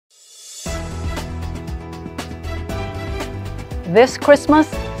This Christmas,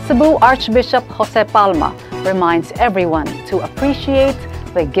 Cebu Archbishop Jose Palma reminds everyone to appreciate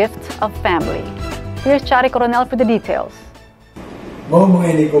the gift of family. Here's Chari Coronel for the details. Mao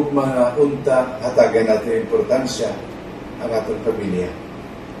mga inikog mga unta hatagan natin importansya ang atong pamilya.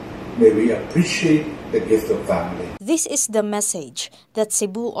 May we appreciate the gift of family. This is the message that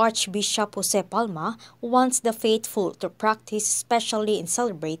Cebu Archbishop Jose Palma wants the faithful to practice, especially in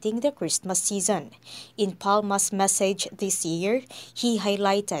celebrating the Christmas season. In Palma's message this year, he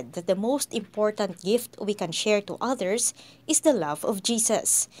highlighted that the most important gift we can share to others is the love of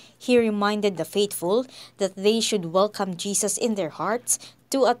Jesus. He reminded the faithful that they should welcome Jesus in their hearts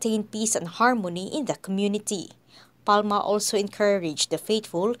to attain peace and harmony in the community. Palma also encouraged the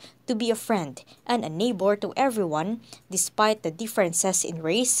faithful to be a friend and a neighbor to everyone despite the differences in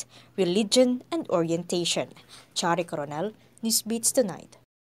race, religion, and orientation. Chari Coronel, Newsbeats Tonight.